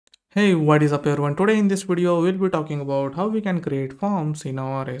Hey, what is up everyone? Today in this video, we'll be talking about how we can create forms in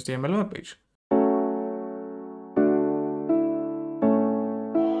our HTML web page.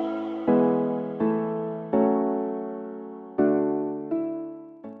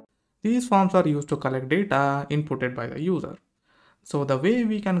 These forms are used to collect data inputted by the user. So the way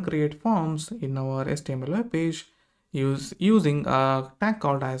we can create forms in our HTML web page is using a tag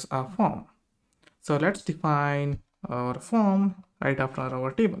called as a form. So let's define our form right after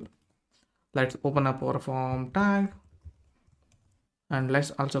our table. Let's open up our form tag and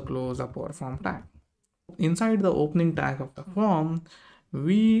let's also close up our form tag. Inside the opening tag of the form,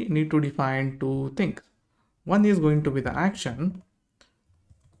 we need to define two things. One is going to be the action.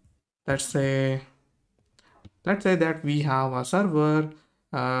 Let's say that we have a server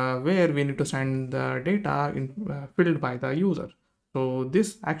where we need to send the data filled by the user. So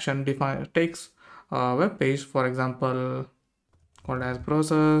this action takes a web page, for example, called as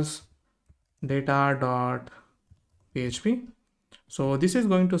process data.php. So this is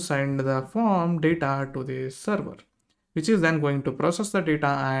going to send the form data to the server, which is then going to process the data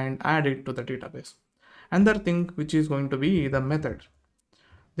and add it to the database. Another thing which is going to be the method.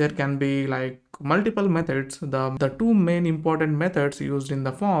 There can be like multiple methods. The two main important methods used in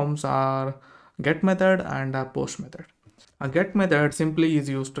the forms are get method and a post method. A get method simply is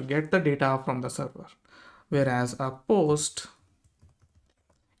used to get the data from the server, whereas a post,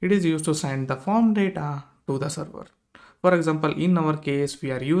 it is used to send the form data to the server. For example, in our case,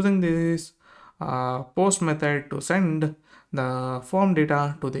 we are using this post method to send the form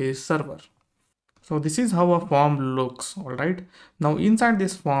data to the server. So this is how a form looks. All right. Now inside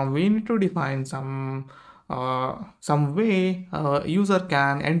this form, we need to define some way user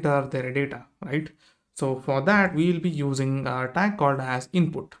can enter their data, right? So for that, we will be using a tag called as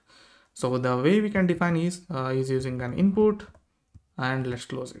input. So the way we can define is using an input, and let's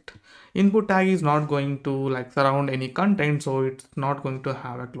close it. Input tag is not going to like surround any content, so it's not going to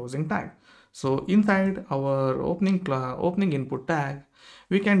have a closing tag. So inside our opening input tag,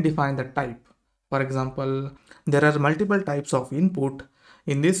 we can define the type. For example, there are multiple types of input.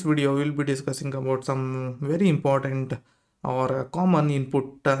 In this video, we'll be discussing about some very important or common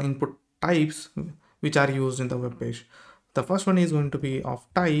input types which are used in the web page. The first one is going to be of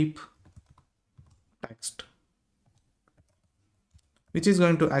type text, which is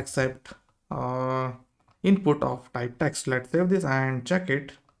going to accept input of type text. Let's save this and check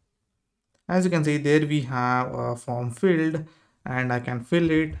it. As you can see, there we have a form field and I can fill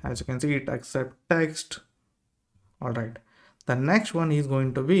it. As you can see, it accepts text. All right. The next one is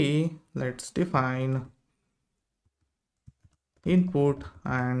going to be, let's define input,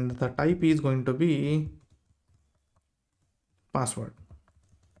 and the type is going to be password.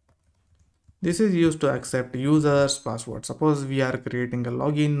 This is used to accept users password. Suppose we are creating a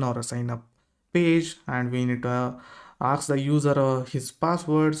login or a sign up page and we need to ask the user his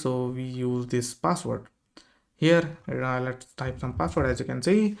password, so we use this password. Here let's type some password. As you can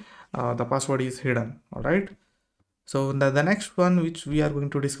see, the password is hidden. All right. So the next one which we are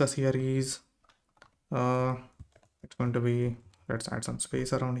going to discuss here is it's going to be, let's add some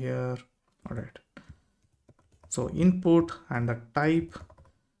space around here. All right. So input and the type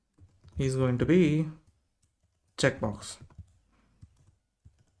is going to be checkbox.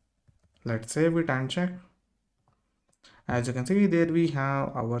 Let's save it and check. As you can see, there we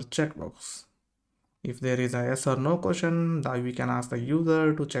have our checkbox. If there is a yes or no question, then we can ask the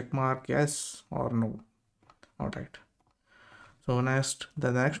user to check mark yes or no. All right. So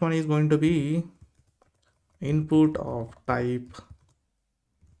the next one is going to be input of type.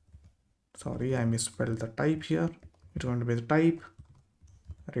 Sorry, I misspelled the type here. It's going to be the type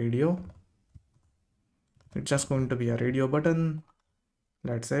radio. It's just going to be a radio button.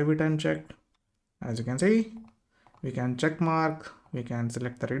 Let's save it and check. As you can see, we can check mark, we can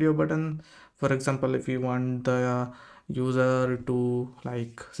select the radio button. For example, if we want the user to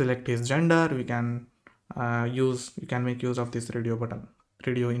like select his gender, we can make use of this radio button,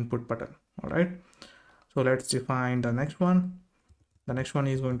 radio input button. All right. So let's define the next one. The next one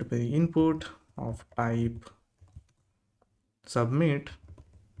is going to be input of type submit.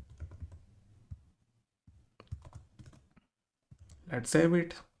 Let's save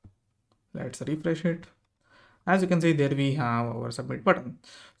it. Let's refresh it. As you can see, there we have our submit button.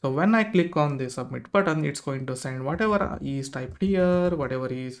 So when I click on the submit button, it's going to send whatever is typed here, whatever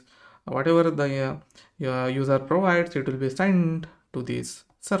the user provides, it will be sent to this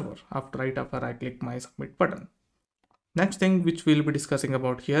server right after I click my submit button. Next thing which we'll be discussing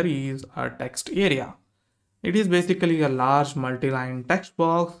about here is a text area. It is basically a large multi-line text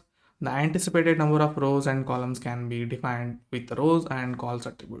box The anticipated number of rows and columns can be defined with the rows and calls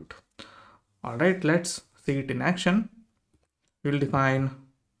attribute. All right, let's see it in action. We'll define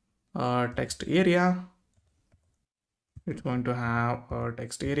a text area. It's going to have a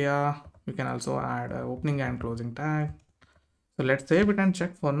text area. We can also add an opening and closing tag. So let's save it and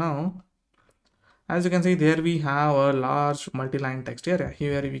check for now. As you can see, there we have a large multi-line text area.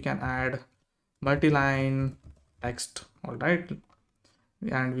 Here we can add multi-line text. All right,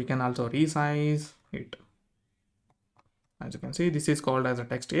 and we can also resize it. As you can see, this is called as a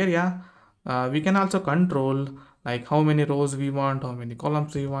text area. We can also control like how many rows we want, how many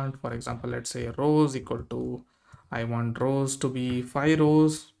columns we want. For example, let's say rows equal to, I want rows to be 5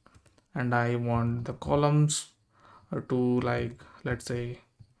 rows, and I want the columns to like, let's say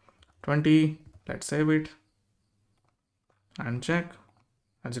 20. Let's save it and check.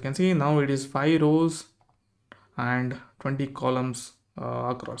 As you can see, now it is 5 rows and 20 columns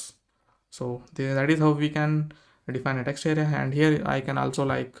across. So that is how we can define a text area. And here I can also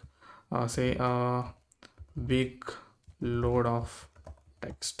like say a big load of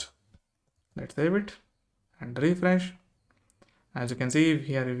text. Let's save it and refresh. As you can see,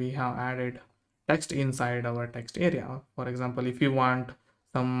 here we have added text inside our text area. For example, if you want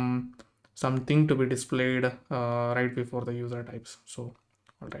something to be displayed right before the user types. So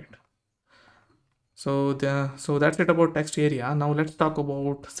all right, so that's it about text area. Now let's talk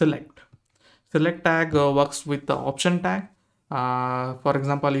about select. Select tag works with the option tag. For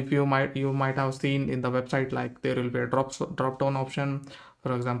example, if you might have seen in the website, like there will be a drop down option.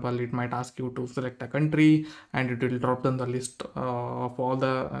 For example, it might ask you to select a country and it will drop down the list of all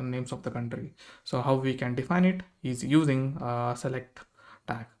the names of the country. So how we can define it is using select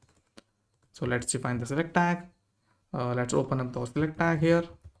tag. So let's define the select tag. Let's open up the select tag here,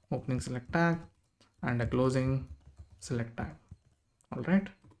 opening select tag and a closing select tag. All right.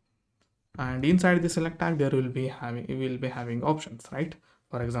 And inside the select tag, we will be having options, right?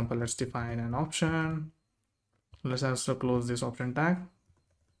 For example, let's define an option. Let's also close this option tag.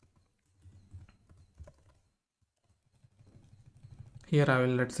 Here I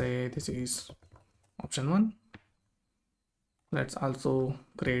will, let's say this is option 1. Let's also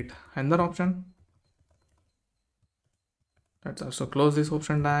create another option. Let's also close this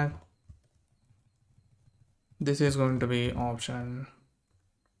option tag. This is going to be option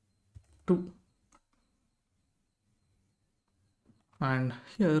 2. And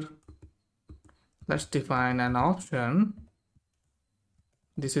here let's define an option.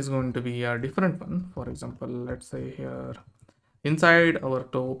 This is going to be a different one. For example, let's say here inside our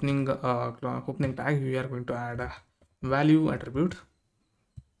opening tag, we are going to add a value attribute.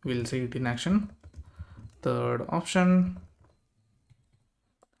 We'll see it in action. Third option,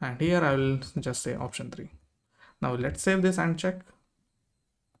 and here I will just say option 3. Now let's save this and check.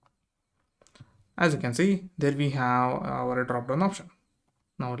 As you can see, there we have our drop down option.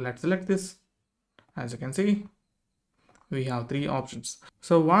 Now let's select this. As you can see, we have 3 options.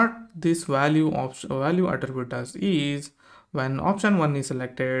 So what this value attribute does is, when option 1 is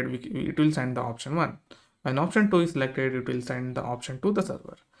selected, it will send the option 1. When option 2 is selected, it will send the option to the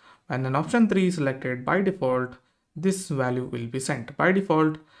server. When an option 3 is selected, by default, this value will be sent. By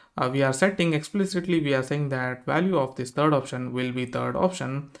default, we are setting explicitly, we are saying that value of this third option will be third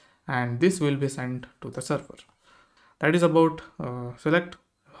option, and this will be sent to the server. That is about select,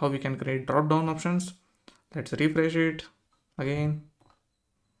 how we can create drop down options. Let's refresh it again.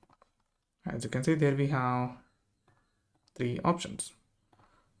 As you can see, there we have 3 options.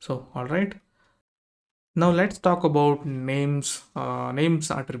 So all right, now let's talk about names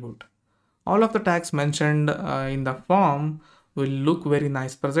attribute. All of the tags mentioned in the form will look very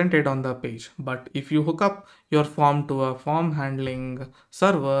nice presented on the page, but if you hook up your form to a form handling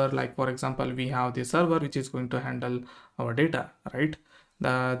server, like for example we have the server which is going to handle our data, right,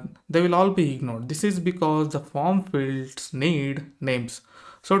 they will all be ignored. This is because the form fields need names.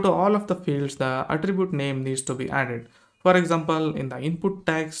 So to all of the fields, the attribute name needs to be added. For example, in the input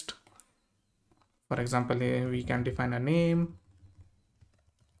text, for example, we can define a name.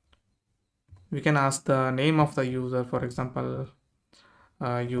 We can ask the name of the user, for example,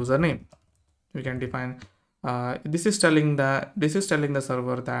 username. We can define this is telling the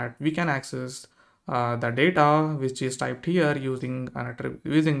server that we can access the data which is typed here using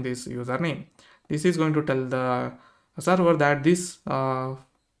this username. This is going to tell the server that this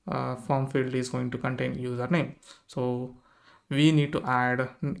form field is going to contain username. So we need to add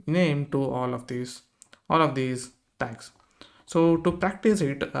name to all of these tags. So to practice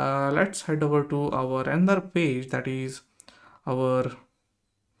it, let's head over to our another page, that is our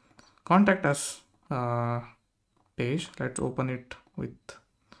contact us page. Let's open it with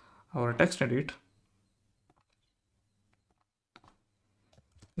our text edit.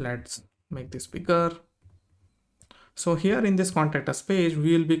 Let's make this bigger. So here in this contact us page,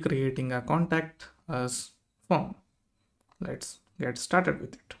 we will be creating a contact us form. Let's get started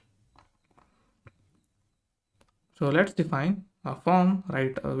with it. So let's define a form,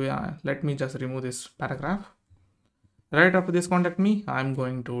 right? Let me just remove this paragraph. Right after this contact me, I'm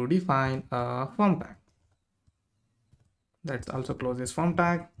going to define a form tag. Let's also close this form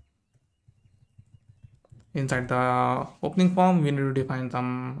tag. Inside the opening form, we need to define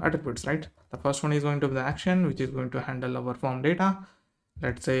some attributes, right? The first one is going to be the action, which is going to handle our form data.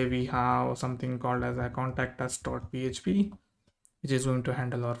 Let's say we have something called as a contactus.php, which is going to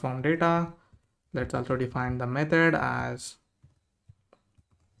handle our form data. Let's also define the method as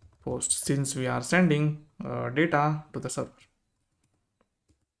post, since we are sending data to the server.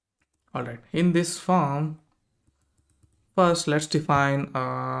 All right, in this form, first let's define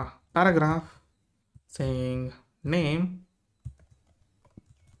a paragraph saying name,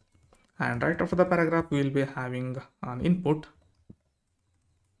 and right after the paragraph we will be having an input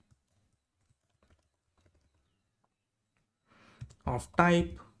of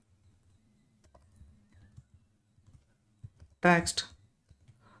type text,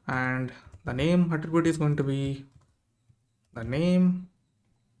 and the name attribute is going to be the name,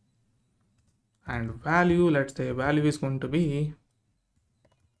 and value, let's say value is going to be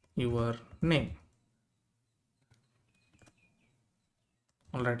your name.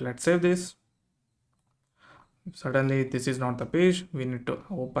 All right, let's save this. Suddenly this is not the page, we need to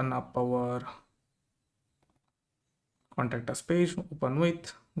open up our contact us page, open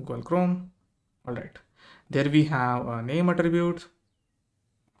with Google Chrome. All right, there we have a name attribute,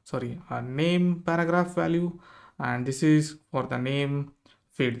 sorry, a name paragraph value, and this is for the name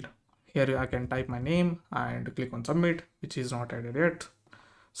field. Here I can type my name and click on submit, which is not added yet.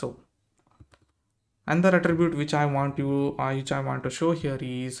 So another attribute which I want to show here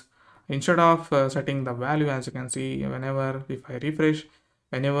is, instead of setting the value, as you can see, whenever if I refresh,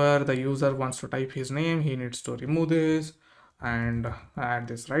 whenever the user wants to type his name, he needs to remove this and add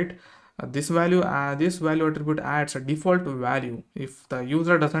this, right? This value attribute adds a default value. If the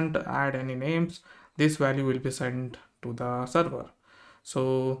user doesn't add any names, this value will be sent to the server.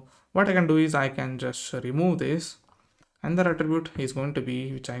 So what I can do is I can just remove this. Another attribute is going to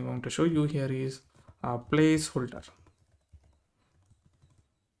be, which I'm going to show you here, is a placeholder,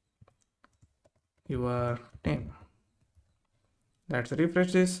 your name. Let's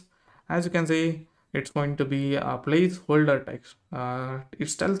refresh this. As you can see, it's going to be a placeholder text. It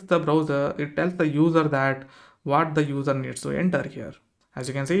tells the browser, it tells the user that what the user needs to enter here. As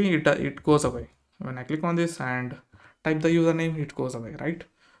you can see, it goes away. When I click on this and type the username, it goes away, right?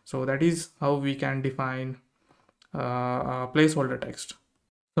 So that is how we can define a placeholder text.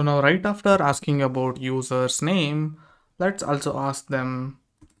 So now right after asking about user's name, let's also ask them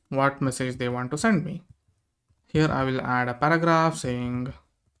what message they want to send me. Here I will add a paragraph saying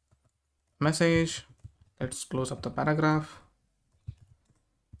message. Let's close up the paragraph.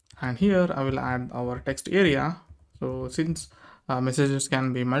 And here I will add our text area. So since messages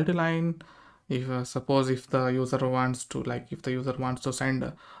can be multi-line, if suppose if the user wants to send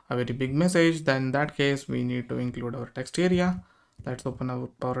a very big message, then in that case we need to include our text area. Let's open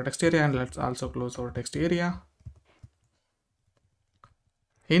up our text area and let's also close our text area.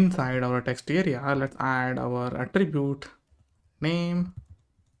 Inside our text area, let's add our attribute name.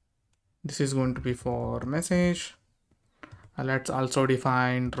 This is going to be for message. Let's also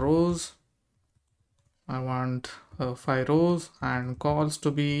define rows. I want 5 rows and calls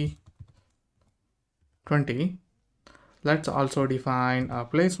to be 20. Let's also define a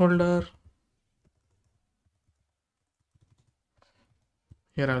placeholder.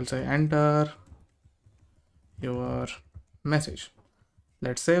 Here I will say enter your message.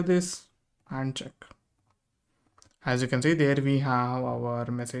 Let's save this and check. As you can see, there we have our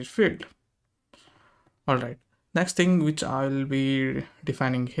message field. All right, next thing which I will be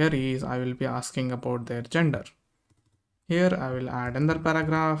defining here is I will be asking about their gender. Here I will add another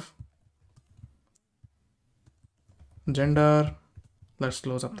paragraph, gender. Let's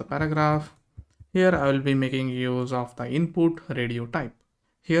close up the paragraph. Here I will be making use of the input radio type.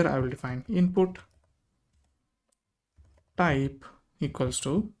 Here I will define input type equals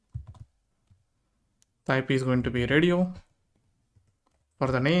to, type is going to be radio.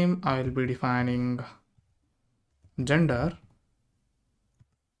 For the name, I will be defining gender,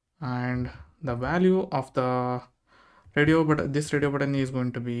 and the value of the radio button, this radio button is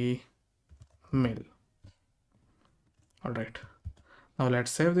going to be male. All right, now let's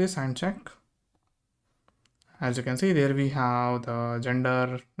save this and check. As you can see, there we have the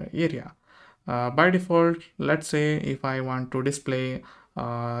gender area. By default, let's say if I want to display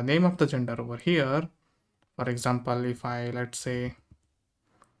name of the gender over here, for example, if I let's say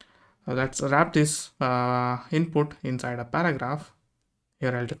let's wrap this input inside a paragraph.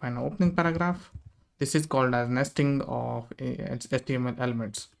 Here I'll define an opening paragraph. This is called as nesting of HTML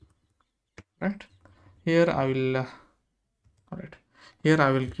elements, right? Here I will all right, here I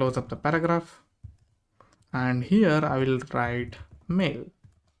will close up the paragraph, and here I will write mail.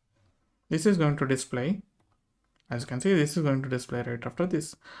 This is going to display, as you can see, this is going to display right after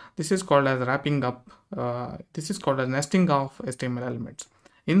this. This is called as wrapping up, this is called as nesting of HTML elements.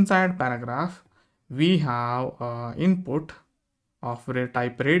 Inside paragraph, we have input of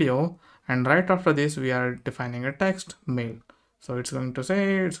type radio, and right after this we are defining a text mail. So it's going to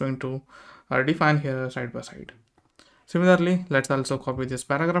say, it's going to define here side by side. Similarly, let's also copy this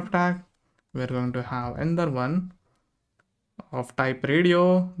paragraph tag. We are going to have another one of type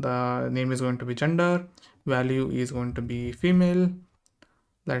radio. The name is going to be gender, value is going to be female.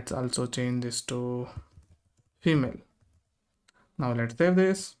 Let's also change this to female. Now let's save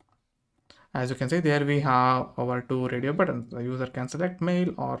this. As you can see, there we have our two radio buttons. The user can select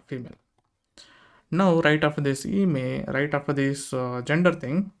male or female. Now right after this email, right after this gender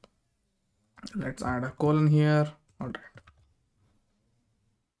thing, let's add a colon here.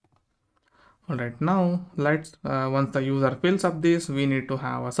 All right, now let's once the user fills up this, we need to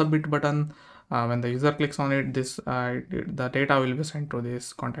have a submit button. When the user clicks on it, this the data will be sent to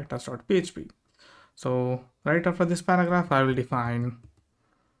this contact_us.php. So right after this paragraph, I will define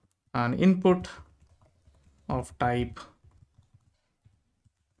an input of type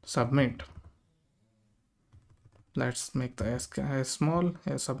submit. Let's make the s small,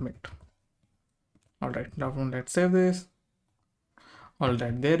 as submit. All right, now let's save this. All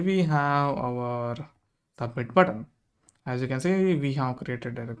right, there we have our submit button. As you can see, we have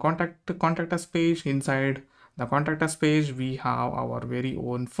created a contact us page. Inside the contact us page, we have our very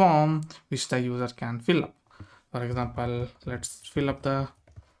own form which the user can fill up. For example, let's fill up the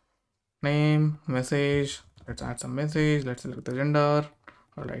name, message. Let's add some message. Let's select the gender.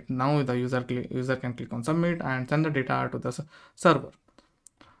 All right, now the user can click on submit and send the data to the server.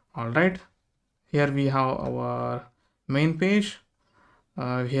 All right, here we have our main page.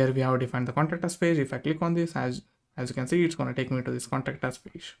 Here we have defined the contact us page. If I click on this, as you can see, it's going to take me to this contact us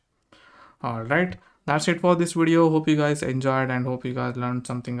page. All right, that's it for this video. Hope you guys enjoyed and hope you guys learned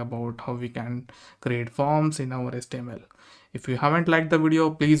something about how we can create forms in our HTML. If you haven't liked the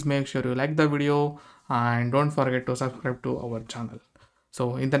video, please make sure you like the video and don't forget to subscribe to our channel.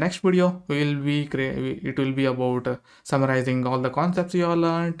 So in the next video, it will be about summarizing all the concepts you have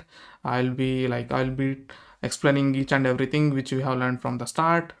learned. I'll be explaining each and everything which we have learned from the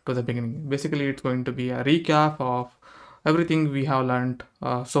start to the beginning. Basically, it's going to be a recap of everything we have learned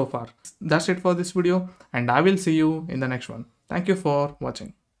so far. That's it for this video, and I will see you in the next one. Thank you for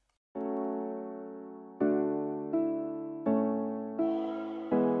watching.